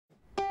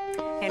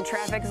And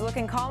traffic is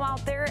looking calm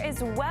out there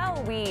as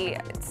well. We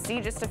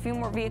see just a few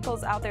more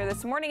vehicles out there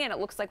this morning, and it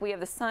looks like we have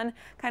the sun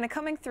kind of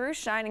coming through,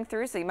 shining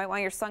through, so you might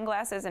want your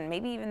sunglasses and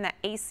maybe even that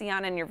AC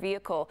on in your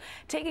vehicle.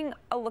 Taking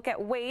a look at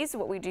Waze,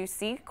 what we do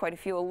see, quite a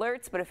few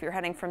alerts, but if you're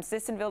heading from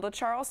Sissonville to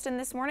Charleston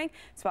this morning,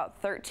 it's about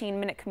a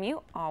 13-minute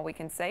commute. All we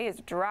can say is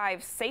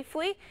drive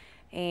safely.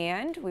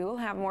 And we will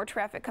have more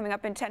traffic coming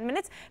up in 10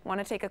 minutes. I want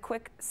to take a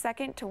quick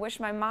second to wish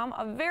my mom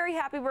a very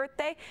happy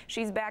birthday.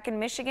 She's back in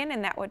Michigan,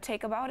 and that would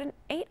take about an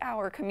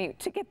 8-hour commute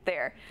to get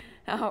there.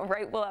 All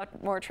right, we'll have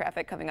more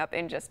traffic coming up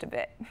in just a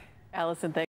bit. Allison, thank you.